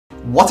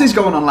What is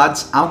going on,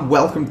 lads, and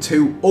welcome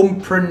to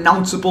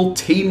Unpronounceable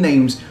Team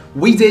Names.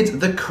 We did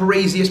the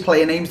craziest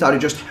player names that are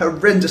just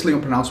horrendously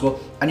unpronounceable,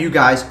 and you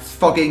guys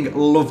fucking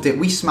loved it.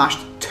 We smashed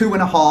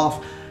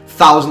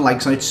 2,500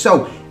 likes on it.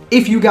 So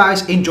if you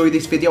guys enjoyed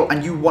this video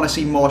and you want to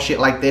see more shit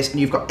like this and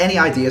you've got any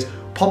ideas,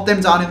 pop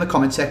them down in the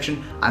comment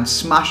section and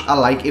smash a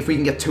like. If we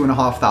can get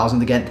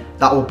 2,500 again,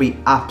 that will be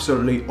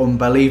absolutely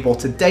unbelievable.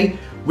 Today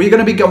we're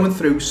going to be going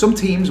through some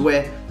teams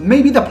where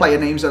maybe the player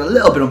names are a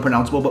little bit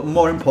unpronounceable, but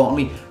more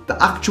importantly,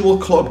 the actual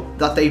club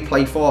that they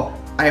play for,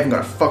 I haven't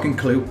got a fucking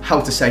clue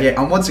how to say it.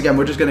 And once again,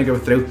 we're just going to go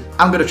through,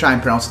 I'm going to try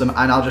and pronounce them,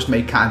 and I'll just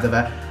make kind of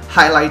a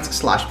highlight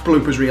slash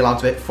bloopers reel out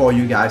of it for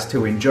you guys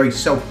to enjoy.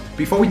 So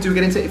before we do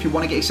get into it, if you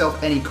want to get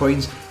yourself any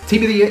coins,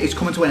 Team of the Year is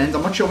coming to an end.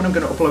 I'm not sure when I'm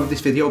going to upload this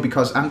video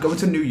because I'm going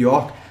to New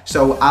York,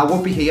 so I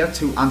won't be here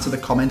to answer the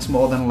comments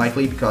more than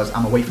likely because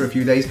I'm away for a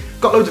few days.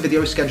 Got loads of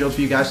videos scheduled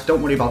for you guys,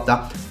 don't worry about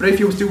that. But if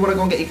you do want to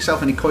go and get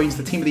yourself any coins,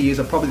 the Team of the Years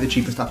are probably the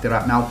cheapest out there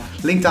right now.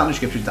 Link down in the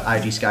description to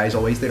IG Sky as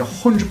always. They're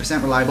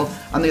 100% reliable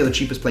and they're the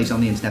cheapest place on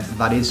the internet,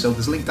 that is. So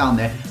there's a link down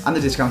there, and the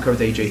discount code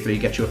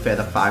AJ3 gets you a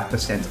further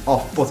 5%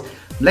 off. But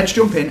let's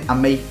jump in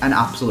and make an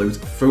absolute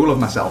fool of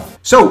myself.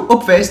 So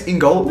up first in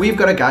goal, we've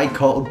got a guy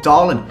called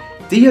Darlin.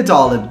 Dear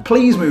Darlin,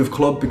 please move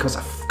club because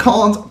I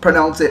can't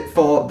pronounce it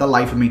for the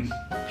life of me.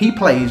 He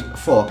plays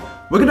for,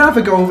 we're going to have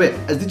a go of it,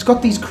 as it's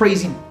got these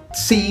crazy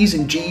C's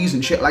and G's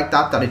and shit like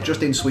that it's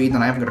just in Sweden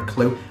and I haven't got a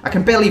clue. I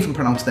can barely even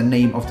pronounce the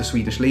name of the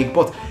Swedish league,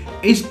 but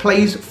he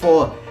plays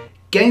for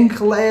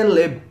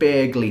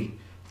Genklelebergli.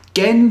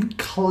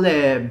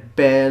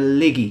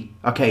 Genklelebergli.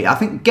 Okay, I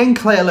think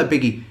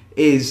Genklelebergli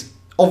is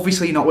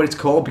obviously not what it's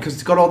called because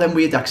it's got all them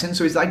weird accents,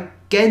 so it's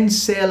like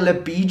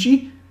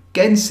Genselebiji?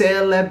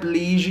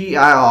 Genselebiji?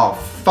 Oh,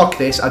 fuck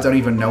this, I don't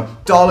even know.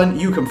 Darlin,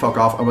 you can fuck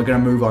off and we're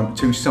going to move on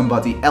to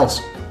somebody else.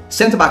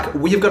 Centre back,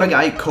 we've got a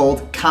guy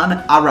called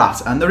Can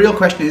Arat, and the real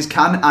question is,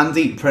 can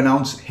Andy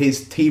pronounce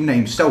his team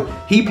name? So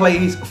he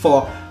plays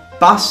for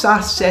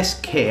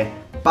Başakşehir.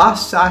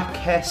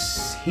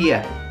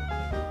 Başakşehir.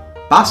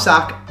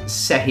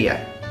 Başakşehir.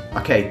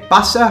 Okay,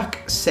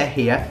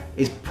 Başakşehir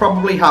is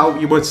probably how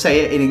you would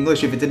say it in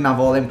English if it didn't have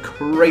all them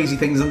crazy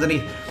things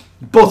underneath.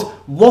 But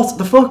what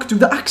the fuck do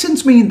the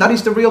accents mean? That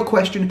is the real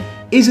question.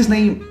 Is his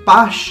name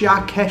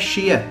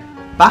Başakşehir?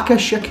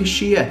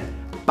 Başakşehir.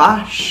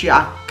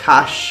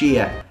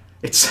 Başakşehir.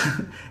 It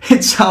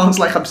sounds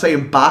like I'm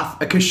saying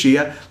Bath, a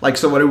cashier, like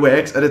someone who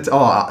works at a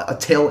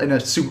till in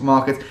a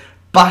supermarket.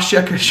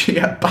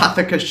 Başakşehir, Bath,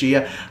 a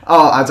cashier.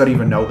 Oh, I don't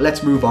even know.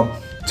 Let's move on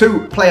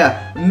to player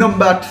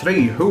number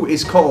 3, who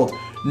is called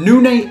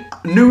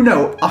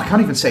Nuno. I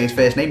can't even say his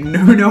first name.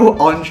 Nuno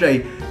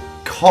Andre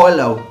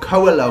Coelho,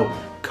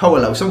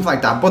 something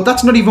like that. But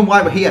that's not even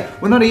why we're here.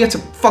 We're not here to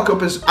fuck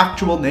up his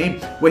actual name.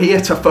 We're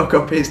here to fuck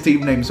up his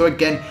team name. So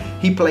again,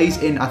 he plays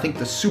in, I think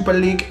the Super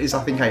League is,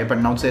 I think how you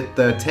pronounce it,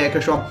 the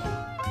Turkish one.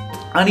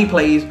 And he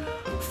plays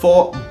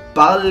for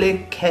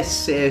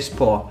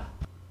Balıkesirspor.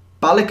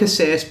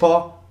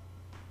 Balıkesirspor.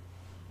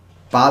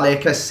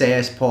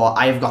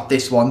 I've got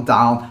this one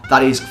down.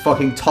 That is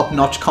fucking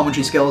top-notch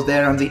commentary skills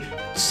there, Andy.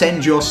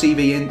 Send your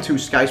CV in to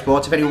Sky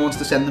Sports. If anyone wants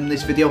to send them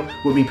this video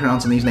with me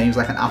pronouncing these names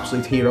like an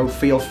absolute hero,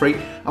 feel free.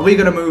 And we're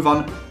going to move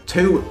on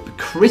to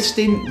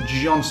Kristinn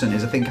Johnson,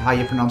 is I think how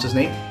you pronounce his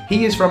name.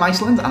 He is from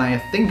Iceland, and I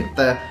think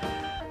the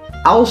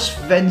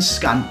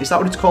Allsvenskan, is that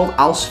what it's called?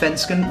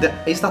 Allsvenskan?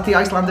 Is that the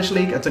Icelandic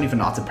league? I don't even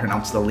know how to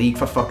pronounce the league,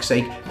 for fuck's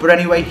sake. But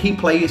anyway, he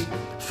plays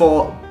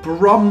for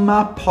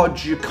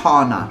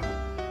Brommapojokana.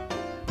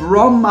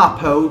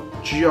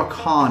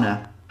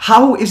 Brommapojokana.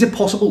 How is it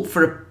possible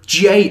for a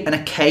J and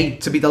a K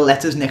to be the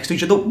letters next to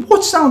each other?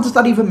 What sound does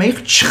that even make?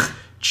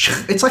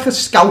 It's like a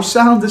Scouse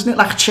sound, isn't it?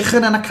 Like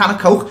chicken and a can of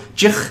Coke.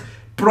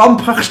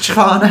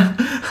 Brommapojokana.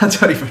 I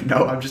don't even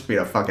know. I'm just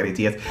being a fucking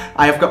idiot.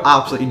 I have got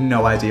absolutely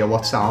no idea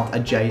what sound a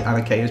J and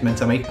a K is meant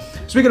to make.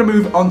 So we're going to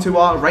move on to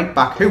our right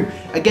back, who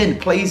again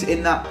plays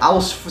in the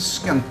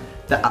Allsvenskan.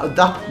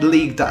 That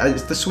league, that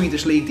is the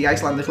Swedish league, the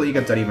Icelandic league,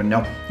 I don't even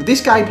know.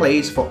 This guy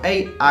plays for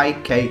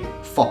AIK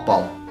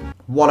football.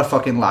 What a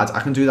fucking lad.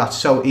 I can do that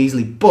so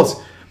easily. But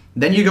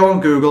then you go on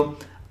Google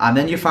and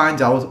then you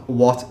find out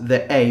what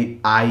the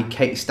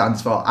AIK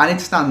stands for. And it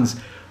stands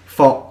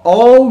for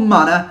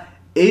Allmanna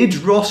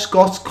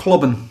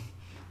Idrottsklubben.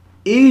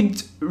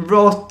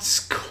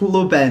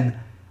 Idrottsklubben.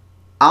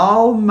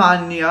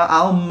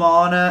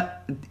 Allmanna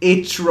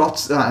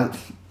Idrotts...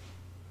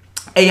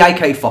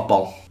 AIK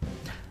football.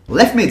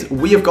 Left mid,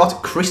 we have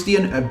got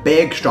Christian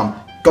Bergstrom.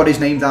 Got his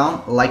name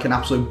down like an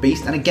absolute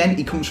beast. And again,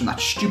 he comes from that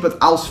stupid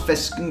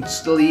Allsvenskan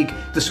league,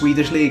 the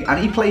Swedish league. And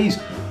he plays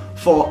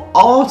for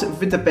Art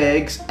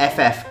Videbergs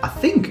FF. I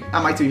think I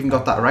might have even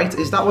got that right.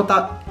 Is that what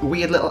that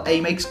weird little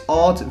A makes?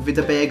 Art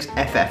Videbergs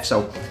FF.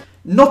 So,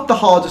 not the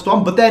hardest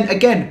one. But then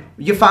again,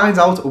 you find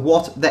out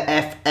what the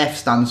FF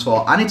stands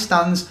for. And it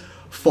stands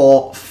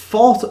for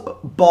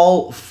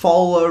Football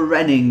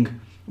Forening.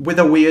 With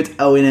a weird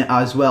O in it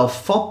as well.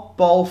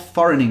 Football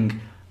Forening.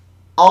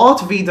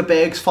 Art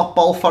Videbergs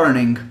Football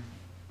Forening.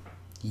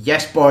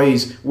 Yes,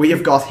 boys, we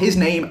have got his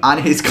name and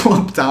his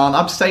club down.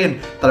 I'm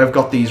saying that I've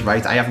got these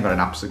right. I haven't got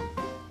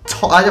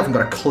I haven't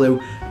got a clue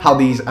how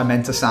these are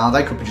meant to sound.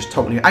 I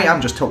am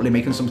just totally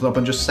making something up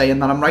and just saying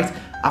that I'm right.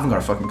 I haven't got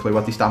a fucking clue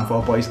what they stand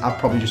for, boys. I've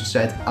probably just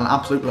said an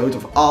absolute load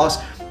of R's.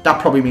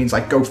 That probably means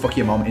like go fuck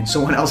your mum in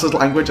someone else's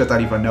language. I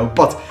don't even know.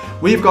 But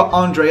we've got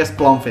Andreas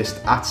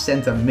Blomqvist at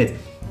centre mid.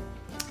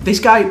 This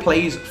guy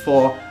plays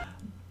for,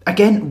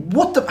 again,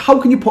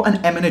 how can you put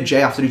an M and a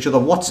J after each other?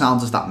 What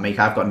sounds does that make?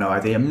 I've got no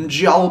idea.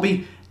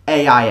 Mjalby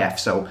AIF.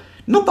 So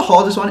not the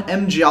hardest one.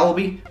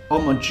 Mjalby or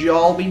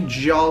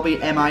Mjalby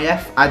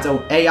MIF. I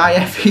don't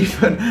AIF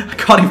even. I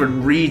can't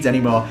even read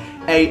anymore.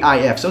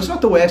 AIF. So it's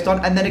not the worst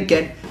one. And then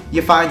again,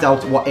 you find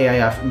out what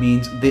AIF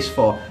means this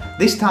for.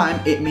 This time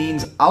it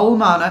means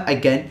Almana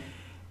again.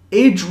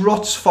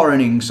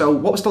 Idrottsforening. So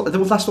what was the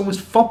last one? Was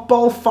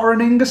football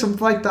foreigning or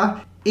something like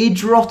that?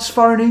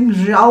 Idrottsforening.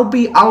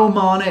 Mjalby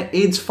Almana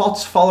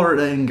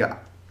Idrottsforening.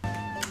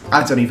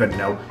 I don't even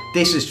know.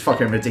 This is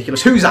fucking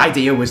ridiculous. Whose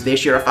idea was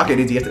this? You're a fucking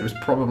idiot. It was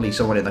probably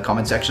someone in the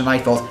comment section. I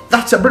thought,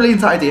 that's a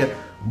brilliant idea.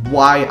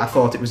 Why I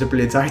thought it was a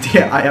brilliant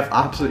idea, I have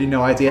absolutely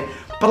no idea.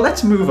 But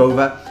let's move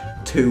over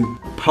to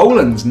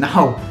Poland.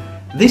 Now,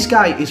 this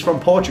guy is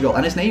from Portugal,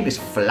 and his name is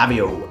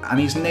Flavio. And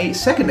his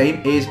second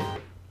name is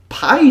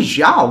Pai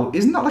Zhao.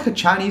 Isn't that like a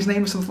Chinese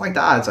name or something like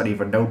that? I don't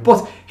even know.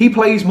 But he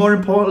plays, more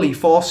importantly,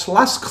 for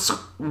Slasks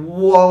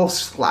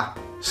Wolfslap.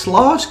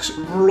 Slasks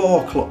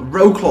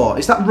Roclaw.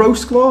 Is that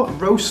Rosclaw?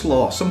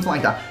 Roslaw, something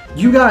like that.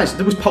 You guys,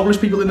 there was Polish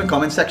people in the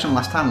comment section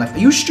last time left. Are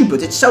you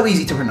stupid? It's so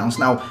easy to pronounce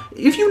now.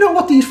 If you know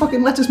what these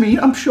fucking letters mean,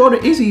 I'm sure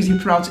it is easy to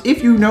pronounce.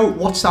 If you know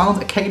what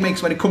sound a K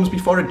makes when it comes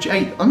before a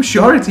J, I'm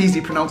sure it's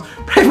easy to pronounce.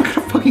 But I haven't got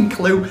a fucking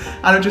clue,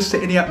 and I'm just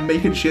sitting here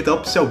making shit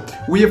up. So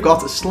we have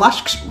got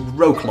Slasks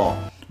Roclaw.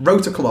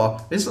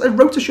 Rotaclaw. Is it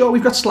Rotashaw?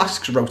 We've got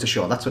Slasks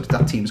Rotashaw. That's what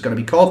that team's going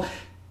to be called.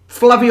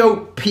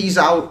 Flavio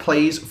Pizao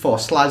plays for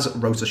Slaz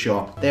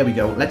Rotashaw. There we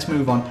go. Let's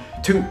move on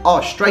to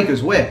our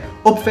strikers. Where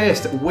up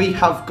first we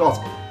have got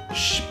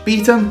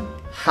Shpetan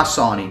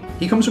Hassani.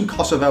 He comes from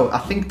Kosovo. I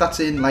think that's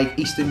in like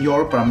Eastern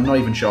Europe, but I'm not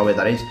even sure where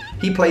that is.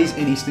 He plays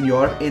in Eastern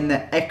Europe in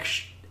the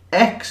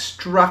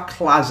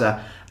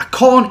Ekstraklasa. I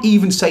can't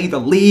even say the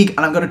league, and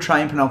I'm going to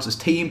try and pronounce his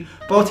team,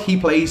 but he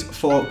plays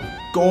for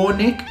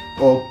Gornik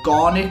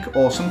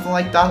or something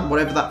like that,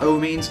 whatever that O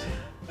means.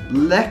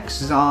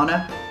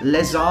 Lexana.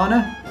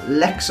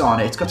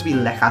 It's got to be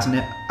Lech, hasn't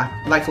it?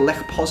 Like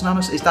Lech Poznan,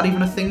 is that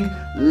even a thing?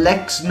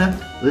 Lexna.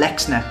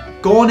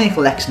 Gornik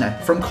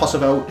Lexna from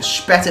Kosovo.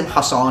 Shpetan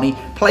Hassani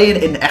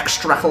playing in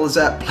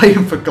Ekstraklasa,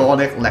 playing for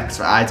Gornik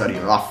Lexna. I don't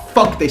even know.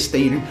 Fuck this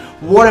thing.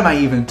 What am I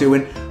even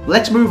doing?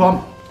 Let's move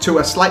on to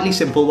a slightly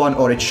simple one,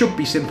 or it should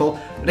be simple.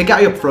 The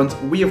guy up front,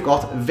 we have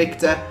got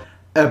Victor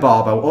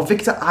Ibarbo, or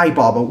Victor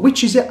Ibarbo.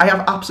 Which is it? I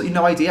have absolutely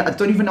no idea. I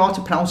don't even know how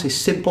to pronounce his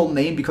simple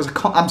name because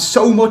I'm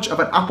so much of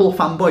an Apple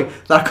fanboy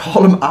that I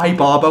call him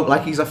Ibarbo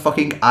like he's a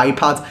fucking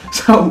iPad.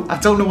 So I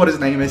don't know what his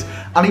name is.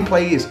 And he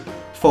plays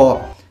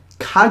for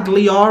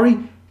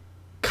Cagliari.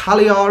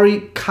 I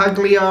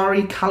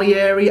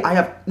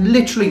have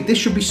literally, this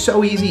should be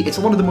so easy. It's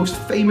one of the most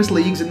famous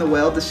leagues in the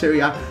world, the Serie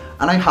A,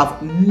 and I have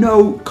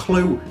no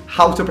clue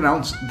how to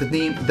pronounce the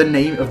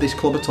name of this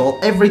club at all.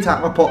 Every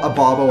time I put a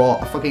Barbo or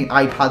a fucking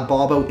iPad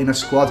Barbo in a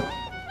squad,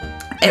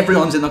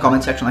 everyone's in the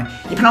comment section like,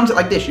 you pronounce it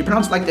like this, you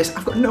pronounce it like this.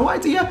 I've got no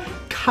idea.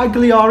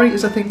 Cagliari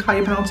is I think how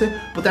you pronounce it,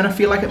 but then I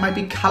feel like it might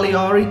be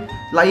Cagliari,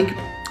 like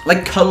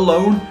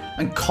Cologne.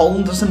 And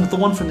Köln does another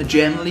one from the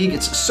German league.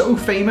 It's so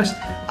famous,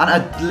 and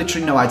I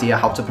literally no idea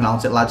how to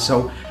pronounce it, lads.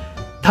 So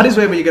that is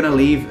where we're going to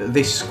leave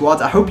this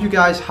squad. I hope you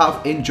guys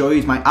have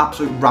enjoyed my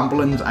absolute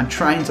ramblings and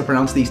trying to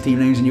pronounce these team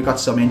names, and you got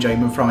some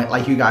enjoyment from it,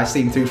 like you guys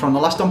seem to from the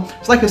last one.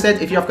 So like I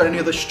said, if you have got any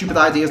other stupid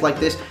ideas like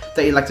this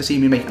that you'd like to see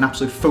me make an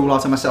absolute fool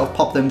out of myself,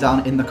 pop them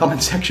down in the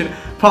comment section.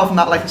 Apart from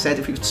that, like I said,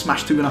 if you could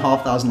smash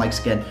 2,500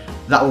 likes again,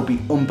 that would be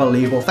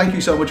unbelievable. Thank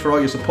you so much for all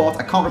your support.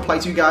 I can't reply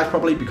to you guys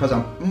probably because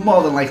I'm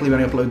more than likely when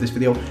I upload this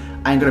video,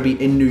 I'm going to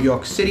be in New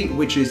York City,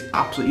 which is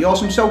absolutely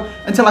awesome. So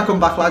until I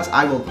come back, lads,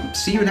 I will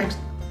see you next.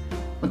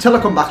 Until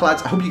I come back,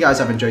 lads, I hope you guys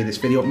have enjoyed this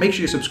video. Make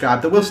sure you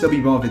subscribe. There will still be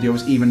more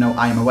videos even though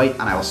I am away,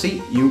 and I will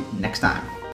see you next time.